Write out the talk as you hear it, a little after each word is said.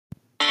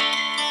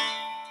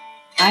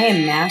I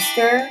am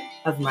master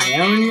of my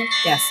own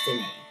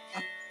destiny.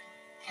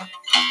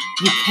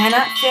 You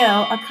cannot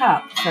fill a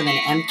cup from an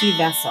empty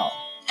vessel.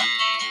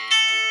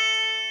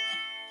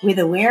 With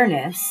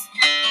awareness,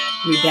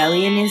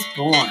 rebellion is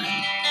born.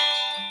 I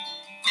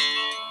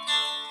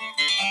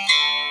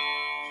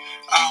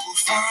will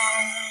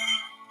find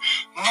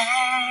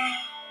my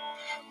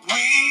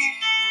way.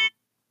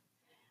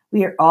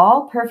 We are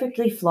all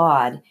perfectly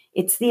flawed.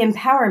 It's the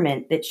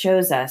empowerment that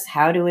shows us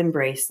how to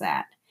embrace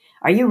that.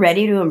 Are you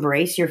ready to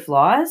embrace your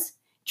flaws?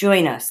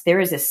 Join us. There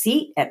is a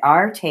seat at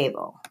our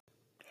table.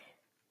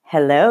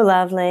 Hello,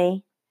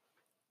 lovely.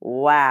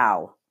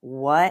 Wow,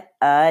 what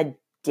a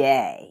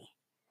day.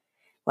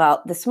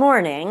 Well, this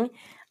morning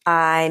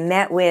I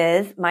met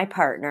with my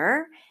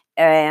partner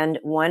and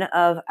one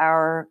of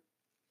our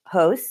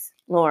hosts,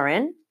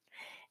 Lauren,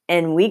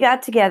 and we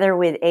got together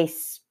with a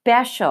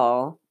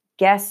special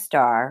guest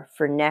star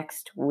for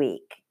next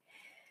week.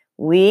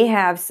 We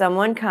have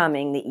someone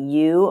coming that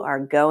you are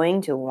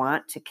going to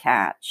want to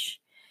catch.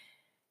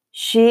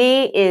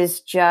 She is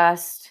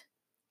just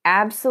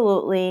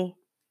absolutely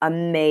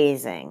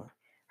amazing.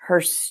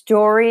 Her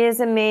story is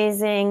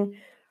amazing.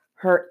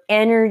 Her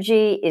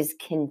energy is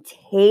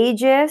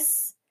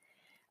contagious.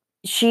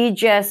 She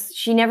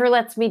never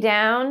lets me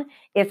down.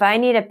 If I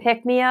need a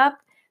pick-me-up,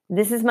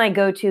 this is my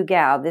go-to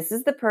gal. This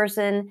is the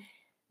person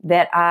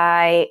that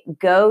I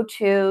go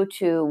to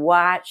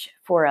watch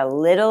for a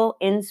little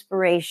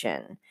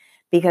inspiration.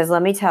 Because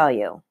let me tell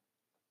you,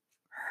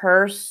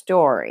 her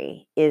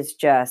story is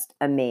just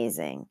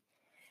amazing.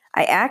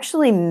 I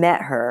actually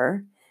met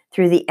her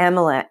through the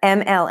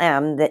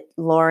MLM that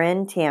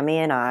Lauren, Tammy,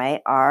 and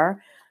I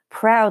are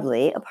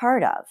proudly a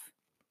part of.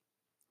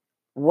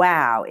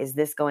 Wow, is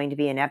this going to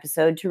be an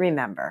episode to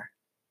remember?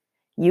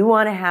 You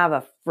want to have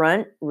a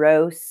front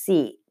row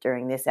seat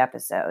during this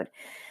episode.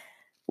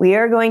 We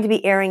are going to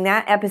be airing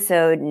that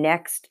episode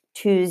next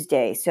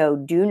Tuesday, so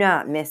do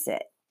not miss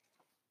it.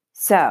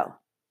 So,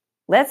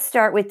 let's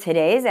start with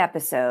today's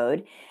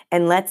episode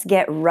and let's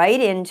get right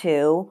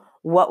into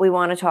what we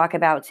want to talk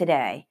about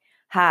today.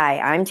 Hi,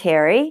 I'm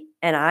Terry,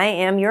 and I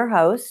am your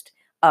host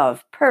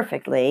of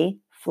Perfectly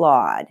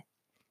Flawed.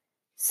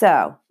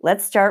 So,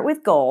 let's start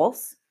with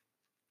goals.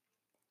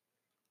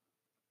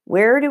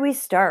 Where do we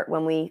start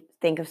when we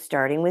think of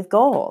starting with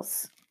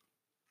goals?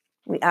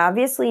 We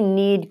obviously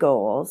need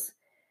goals,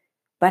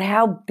 but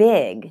how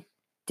big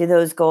do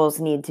those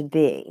goals need to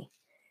be?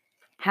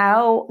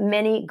 How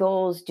many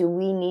goals do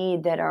we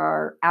need that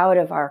are out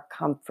of our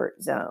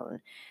comfort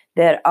zone,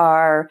 that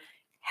are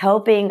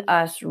helping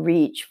us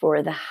reach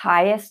for the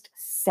highest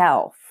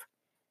self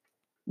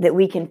that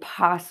we can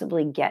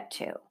possibly get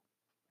to?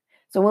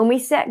 So when we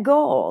set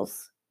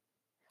goals,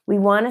 we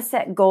want to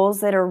set goals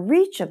that are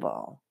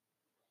reachable,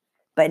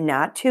 but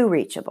not too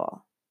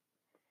reachable.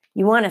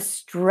 You want to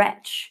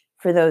stretch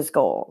for those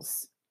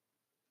goals.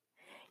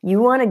 You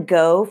want to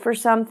go for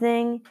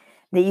something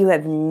that you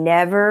have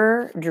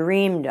never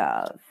dreamed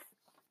of,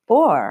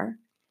 or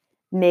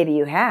maybe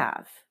you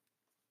have.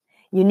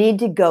 You need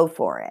to go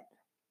for it.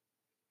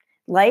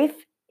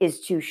 Life is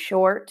too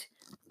short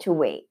to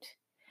wait.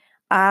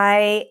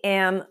 I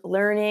am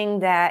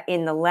learning that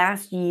in the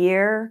last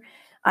year,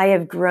 I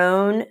have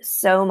grown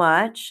so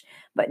much,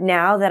 but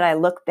now that I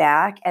look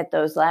back at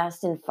those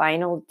last and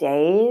final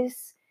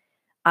days,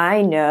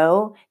 I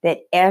know that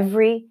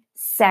every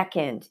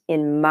second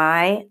in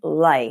my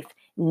life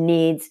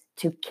needs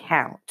to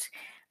count.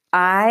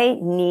 I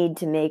need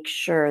to make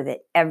sure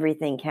that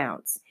everything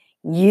counts.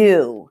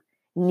 You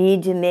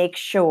need to make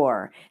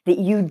sure that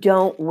you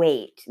don't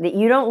wait, that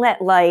you don't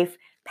let life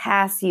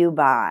pass you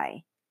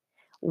by.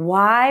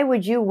 Why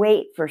would you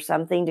wait for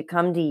something to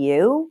come to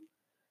you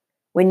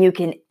when you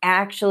can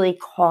actually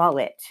call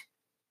it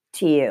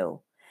to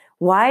you?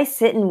 Why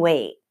sit and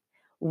wait?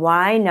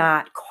 Why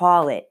not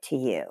call it to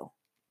you?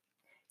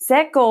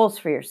 Set goals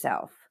for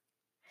yourself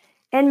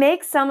and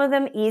make some of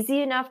them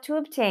easy enough to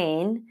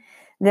obtain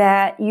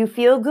that you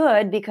feel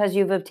good because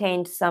you've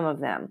obtained some of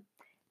them.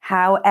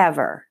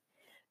 However,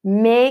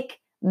 make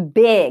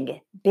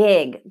big,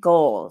 big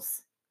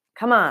goals.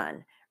 Come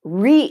on,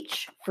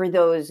 reach for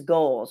those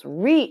goals.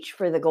 Reach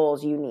for the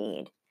goals you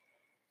need.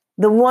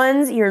 The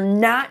ones you're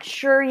not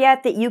sure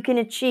yet that you can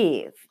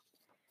achieve.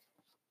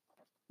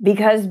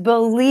 Because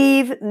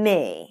believe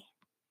me,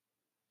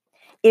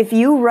 if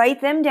you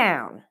write them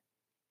down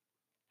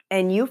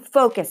and you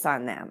focus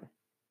on them,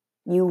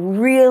 you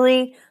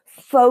really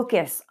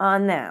focus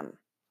on them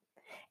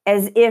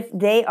as if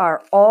they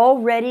are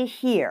already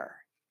here,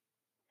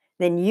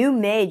 then you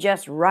may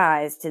just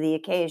rise to the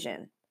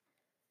occasion.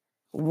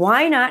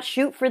 Why not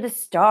shoot for the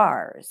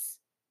stars?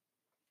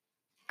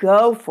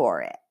 Go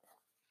for it.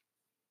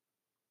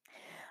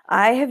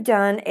 I have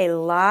done a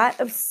lot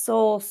of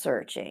soul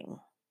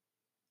searching,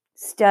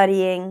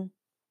 studying,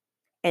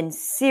 and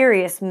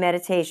serious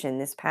meditation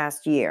this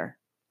past year.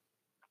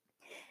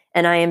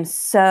 And I am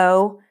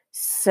so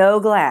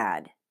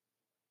glad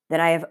that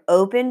I have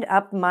opened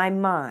up my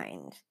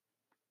mind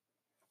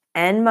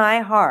and my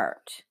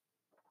heart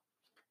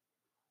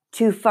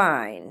to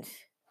find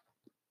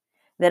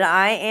that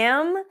I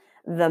am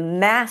the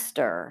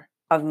master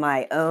of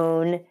my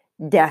own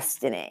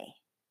destiny.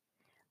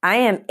 I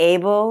am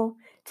able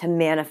to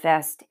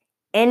manifest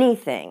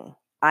anything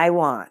I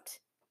want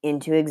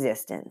into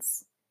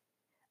existence.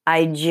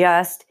 I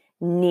just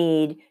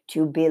need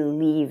to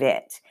believe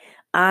it.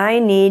 I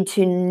need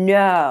to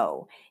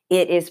know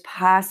it is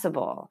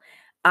possible.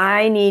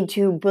 I need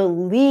to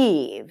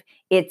believe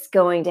it's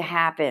going to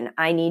happen.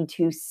 I need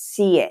to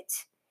see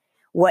it.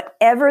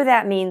 Whatever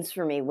that means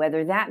for me,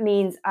 whether that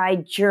means I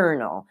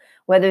journal,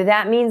 whether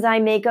that means I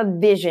make a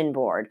vision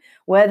board,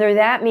 whether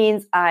that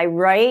means I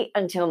write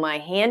until my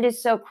hand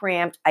is so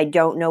cramped I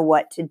don't know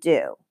what to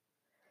do.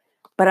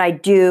 But I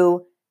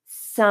do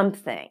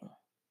something.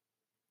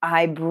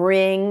 I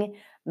bring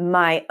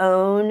my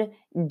own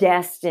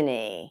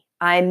destiny.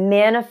 I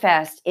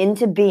manifest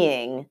into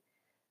being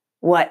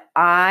what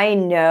I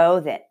know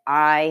that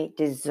I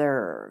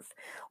deserve,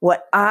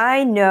 what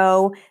I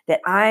know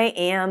that I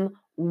am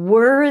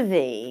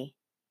worthy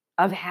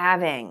of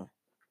having.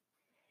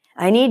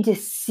 I need to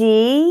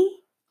see,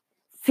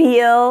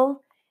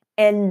 feel,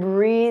 and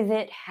breathe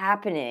it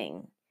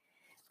happening.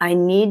 I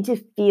need to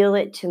feel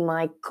it to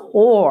my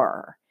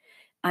core.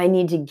 I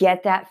need to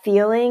get that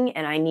feeling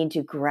and I need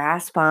to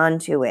grasp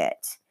onto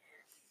it.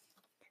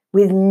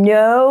 With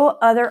no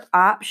other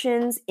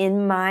options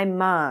in my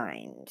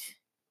mind,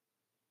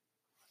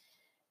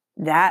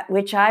 that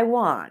which I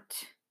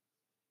want,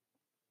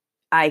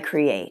 I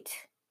create.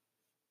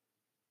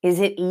 Is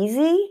it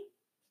easy?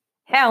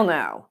 Hell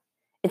no.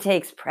 It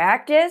takes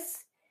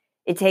practice.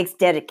 It takes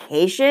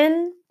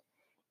dedication.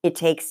 It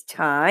takes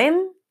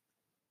time.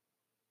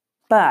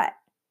 But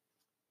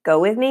go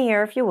with me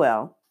here if you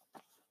will.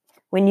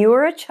 When you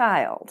were a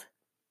child,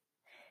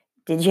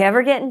 did you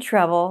ever get in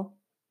trouble?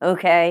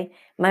 Okay.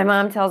 My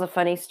mom tells a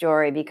funny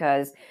story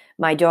because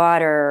my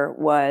daughter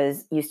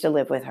used to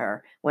live with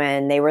her.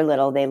 When they were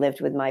little, they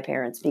lived with my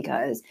parents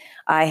because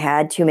I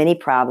had too many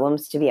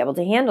problems to be able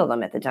to handle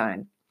them at the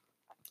time.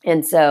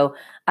 And so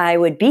I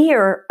would be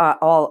here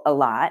a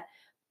lot,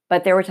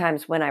 but there were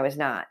times when I was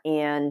not.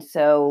 And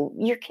so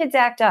your kids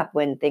act up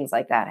when things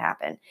like that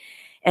happen.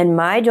 And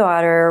my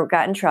daughter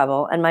got in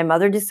trouble, and my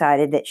mother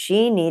decided that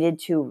she needed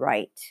to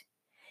write.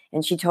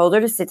 And she told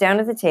her to sit down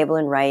at the table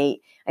and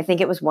write. I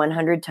think it was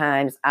 100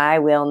 times. I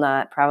will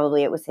not.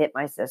 Probably it was hit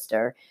my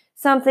sister.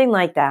 Something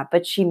like that.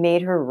 But she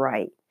made her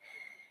write.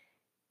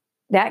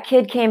 That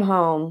kid came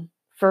home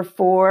for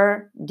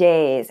 4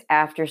 days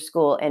after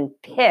school and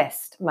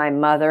pissed my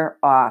mother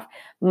off.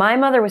 My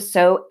mother was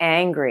so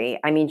angry.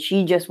 I mean,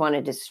 she just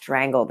wanted to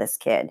strangle this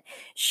kid.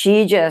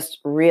 She just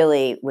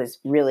really was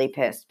really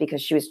pissed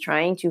because she was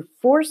trying to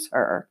force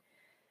her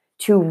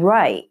to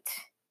write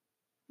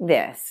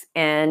this.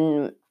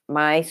 And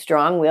my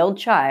strong-willed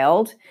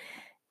child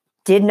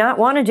did not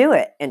want to do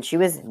it, and she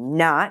was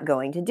not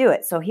going to do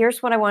it. So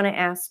here's what I want to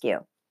ask you.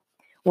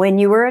 When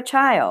you were a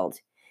child,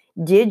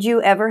 did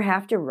you ever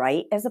have to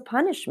write as a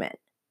punishment?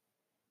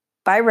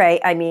 By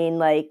write, I mean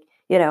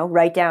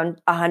write down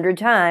 100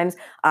 times,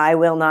 I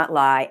will not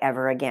lie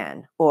ever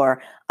again,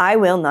 or I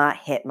will not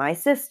hit my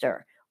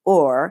sister,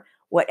 or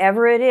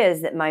whatever it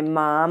is that my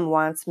mom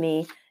wants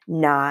me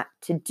not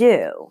to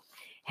do.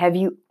 Have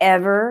you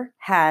ever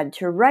had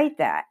to write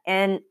that?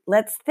 And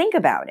let's think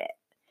about it.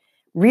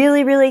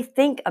 Really, really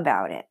think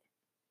about it.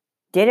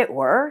 Did it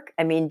work?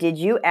 I mean, did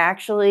you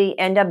actually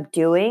end up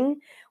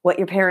doing what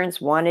your parents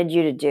wanted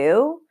you to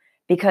do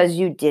because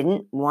you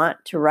didn't want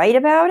to write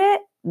about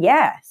it?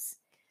 Yes.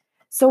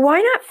 So why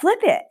not flip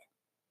it?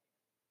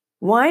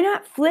 Why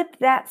not flip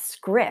that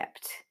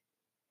script?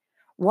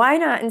 Why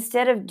not,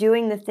 instead of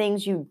doing the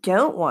things you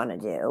don't want to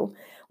do,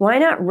 why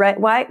not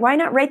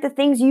write the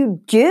things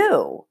you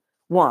do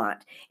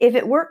want? If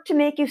it worked to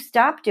make you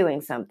stop doing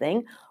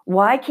something,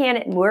 why can't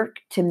it work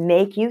to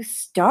make you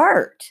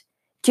start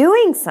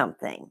doing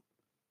something?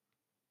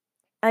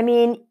 I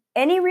mean,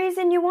 any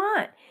reason you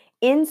want.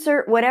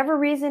 Insert whatever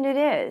reason it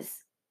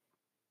is.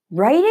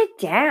 Write it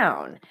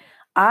down.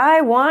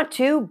 I want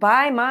to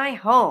buy my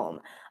home.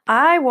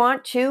 I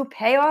want to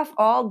pay off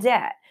all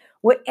debt.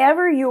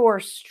 Whatever your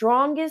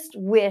strongest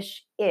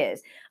wish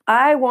is.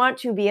 I want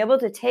to be able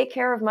to take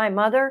care of my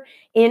mother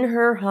in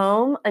her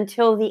home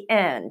until the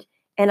end.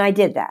 And I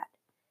did that.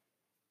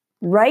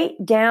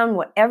 Write down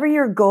whatever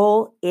your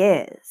goal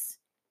is.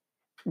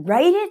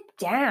 Write it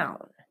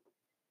down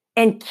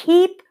and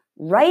keep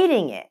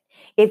writing it.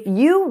 If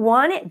you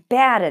want it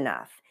bad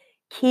enough,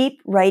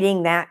 keep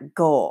writing that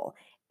goal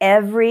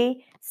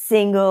every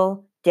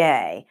single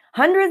day,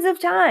 hundreds of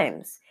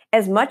times,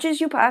 as much as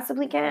you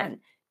possibly can.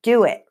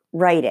 Do it.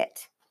 Write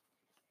it.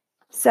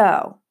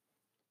 So,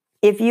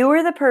 if you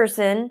were the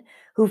person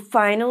who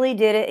finally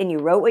did it and you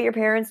wrote what your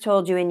parents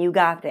told you and you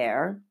got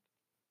there,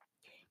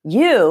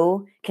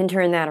 you can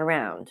turn that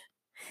around.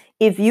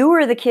 If you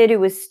were the kid who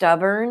was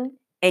stubborn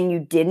and you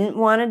didn't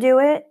want to do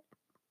it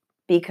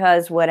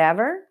because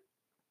whatever,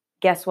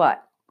 guess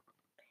what?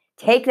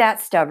 Take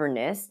that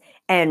stubbornness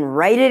and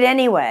write it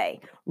anyway.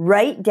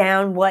 Write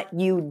down what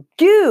you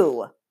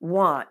do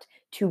want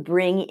to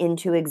bring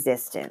into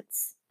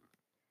existence.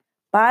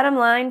 Bottom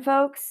line,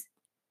 folks,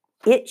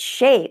 it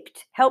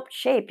helped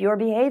shape your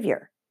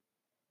behavior.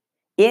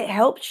 It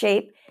helped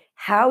shape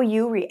how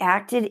you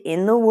reacted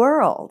in the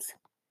world.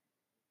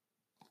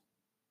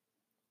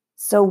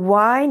 So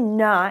why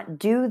not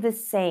do the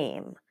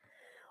same?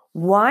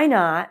 Why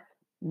not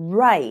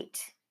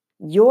write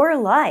your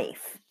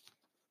life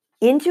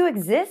into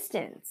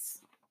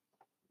existence?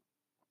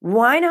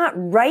 Why not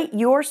write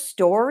your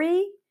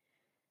story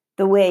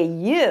the way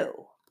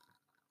you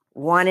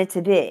want it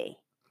to be?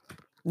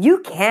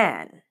 You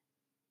can.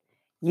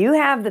 You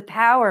have the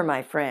power,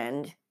 my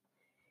friend.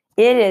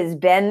 It has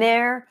been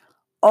there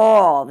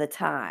all the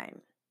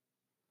time.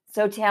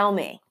 So tell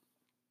me,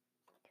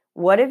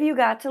 what have you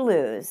got to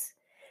lose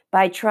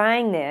by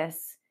trying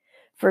this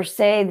for,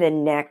 say, the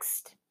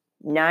next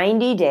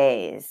 90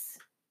 days?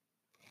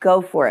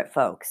 Go for it,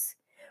 folks.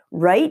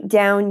 Write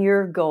down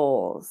your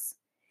goals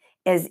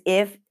as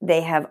if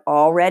they have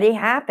already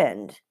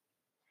happened.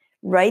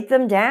 Write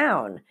them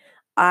down.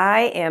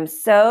 I am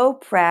so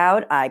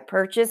proud I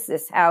purchased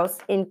this house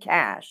in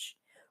cash.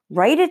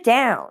 Write it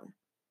down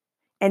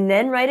and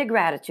then write a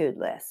gratitude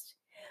list.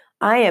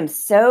 I am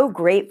so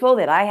grateful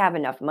that I have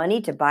enough money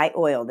to buy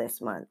oil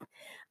this month.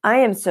 I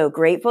am so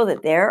grateful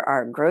that there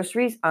are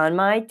groceries on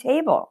my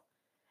table.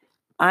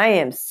 I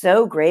am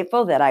so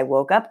grateful that I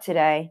woke up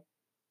today.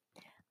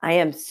 I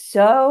am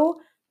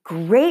so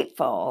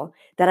grateful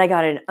that I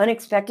got an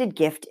unexpected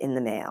gift in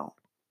the mail.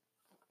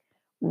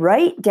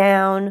 Write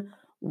down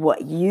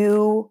what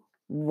you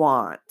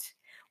want,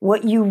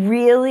 what you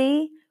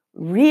really,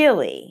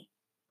 really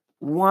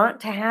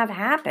want to have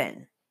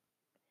happen.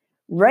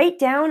 Write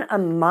down a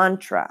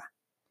mantra.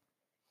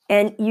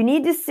 And you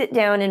need to sit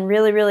down and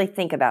really, really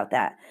think about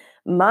that.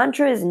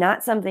 Mantra is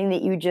not something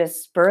that you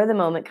just spur of the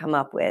moment come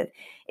up with.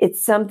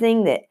 It's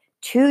something that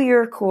to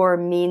your core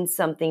means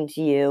something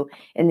to you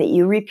and that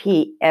you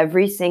repeat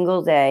every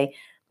single day,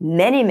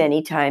 many,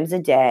 many times a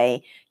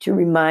day, to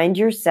remind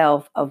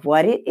yourself of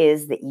what it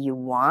is that you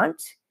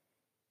want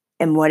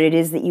and what it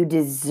is that you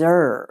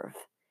deserve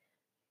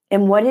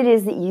and what it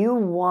is that you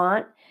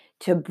want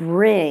to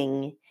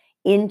bring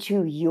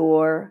into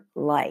your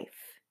life.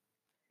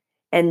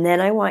 And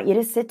then I want you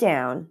to sit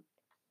down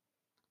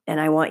and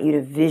I want you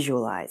to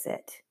visualize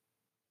it.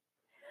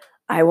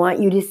 I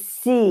want you to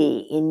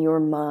see in your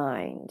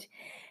mind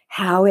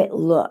how it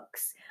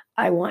looks.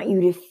 I want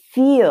you to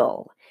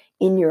feel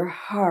in your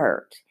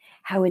heart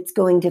how it's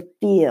going to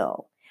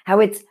feel, how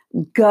it's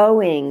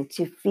going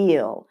to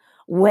feel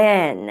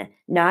when,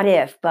 not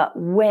if, but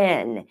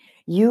when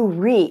you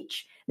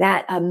reach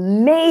that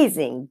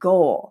amazing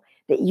goal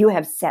that you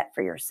have set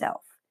for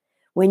yourself.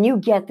 When you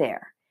get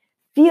there,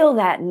 feel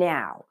that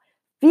now.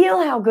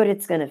 Feel how good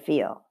it's going to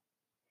feel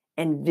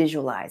and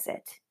visualize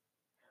it.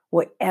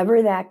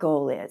 Whatever that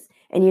goal is.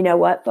 And you know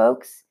what,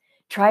 folks?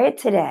 Try it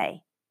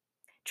today.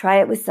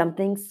 Try it with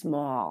something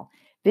small.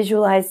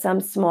 Visualize some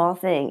small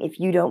thing. If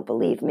you don't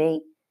believe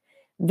me,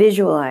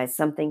 visualize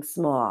something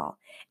small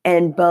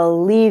and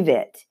believe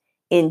it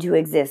into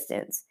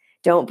existence.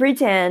 Don't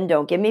pretend,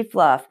 don't give me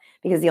fluff,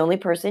 because the only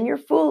person you're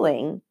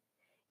fooling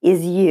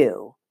is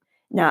you.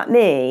 Not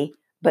me,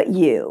 but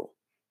you.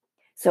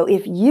 So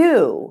if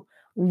you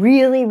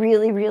really,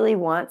 really, really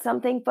want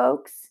something,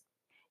 folks,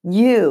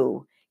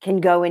 you can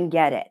go and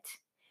get it.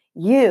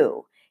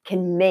 You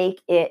can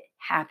make it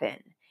happen.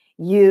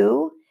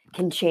 You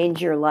can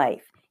change your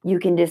life. You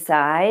can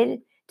decide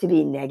to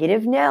be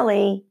negative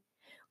Nelly,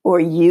 or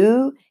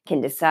you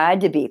can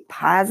decide to be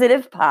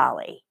positive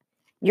Polly.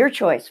 Your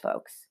choice,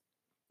 folks.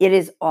 It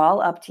is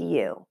all up to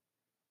you.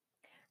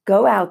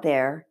 Go out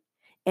there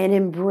and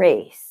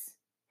embrace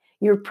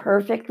your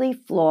perfectly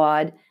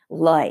flawed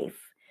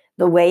life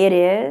the way it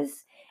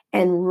is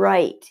and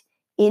write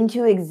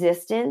into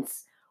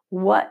existence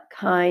what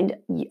kind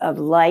of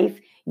life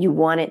you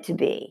want it to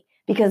be.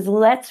 Because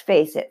let's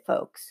face it,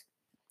 folks,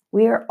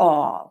 we are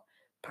all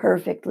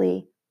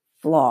perfectly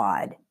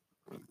flawed.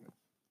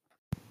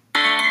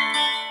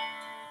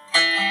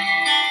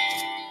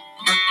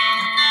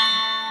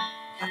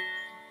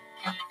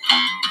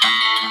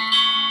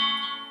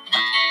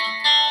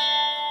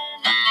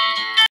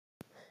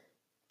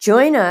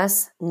 Join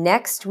us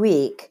next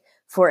week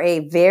for a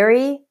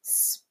very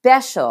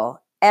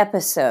special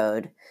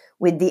episode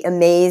with the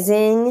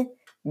amazing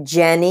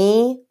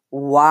Jenny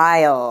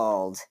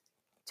Wild.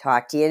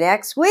 Talk to you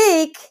next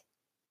week.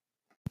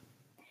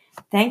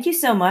 Thank you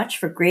so much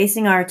for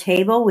gracing our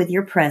table with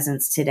your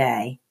presence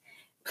today.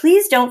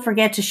 Please don't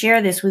forget to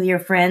share this with your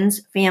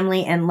friends,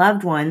 family, and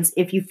loved ones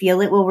if you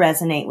feel it will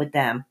resonate with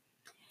them.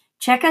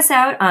 Check us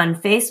out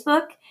on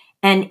Facebook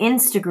and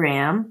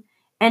Instagram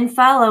and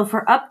follow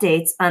for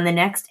updates on the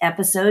next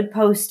episode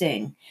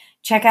posting.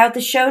 Check out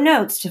the show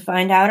notes to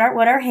find out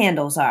what our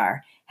handles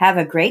are. Have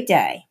a great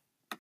day.